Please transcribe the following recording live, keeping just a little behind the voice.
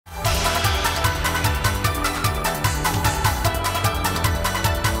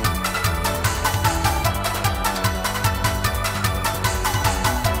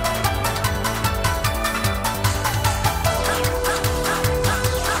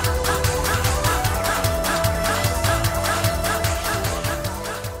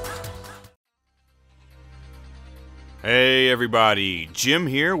Hey everybody, Jim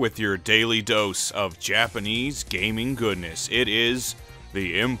here with your daily dose of Japanese gaming goodness. It is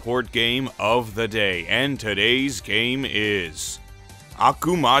the import game of the day, and today's game is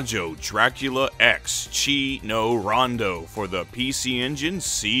Akumajo Dracula X Chi no Rondo for the PC Engine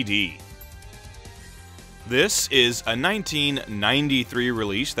CD. This is a 1993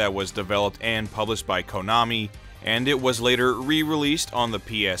 release that was developed and published by Konami, and it was later re-released on the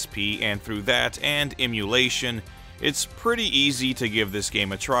PSP, and through that and emulation, it's pretty easy to give this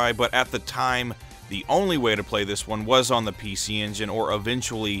game a try, but at the time, the only way to play this one was on the PC Engine, or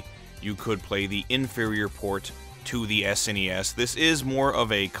eventually you could play the inferior port to the SNES. This is more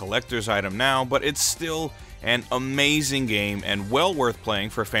of a collector's item now, but it's still an amazing game and well worth playing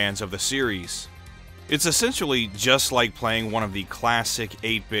for fans of the series. It's essentially just like playing one of the classic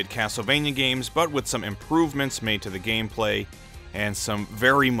 8-bit Castlevania games, but with some improvements made to the gameplay and some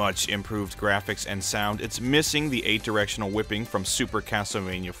very much improved graphics and sound. It's missing the 8-directional whipping from Super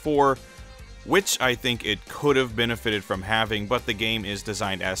Castlevania 4, which I think it could have benefited from having, but the game is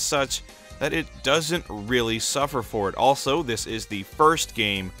designed as such that it doesn't really suffer for it. Also, this is the first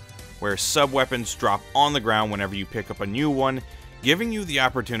game where sub-weapons drop on the ground whenever you pick up a new one, giving you the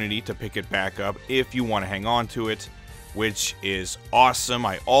opportunity to pick it back up if you want to hang on to it, which is awesome.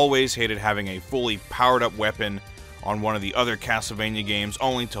 I always hated having a fully powered up weapon on one of the other Castlevania games,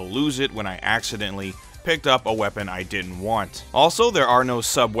 only to lose it when I accidentally picked up a weapon I didn't want. Also, there are no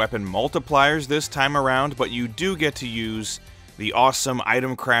sub-weapon multipliers this time around, but you do get to use the awesome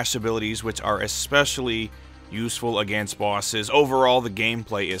item crash abilities, which are especially useful against bosses. Overall, the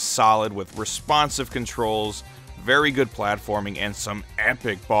gameplay is solid with responsive controls, very good platforming, and some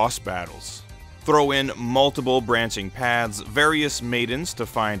epic boss battles. Throw in multiple branching paths, various maidens to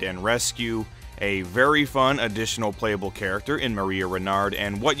find and rescue, a very fun additional playable character in Maria Renard,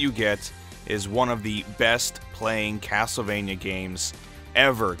 and what you get is one of the best playing Castlevania games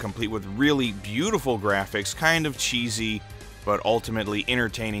ever, complete with really beautiful graphics, kind of cheesy, but ultimately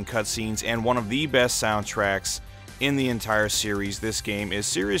entertaining cutscenes, and one of the best soundtracks in the entire series. This game is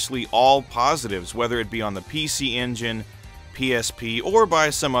seriously all positives, whether it be on the PC Engine, PSP, or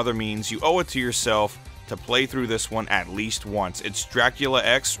by some other means. You owe it to yourself to play through this one at least once. It's Dracula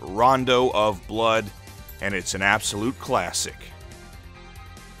X Rondo of Blood, and it's an absolute classic.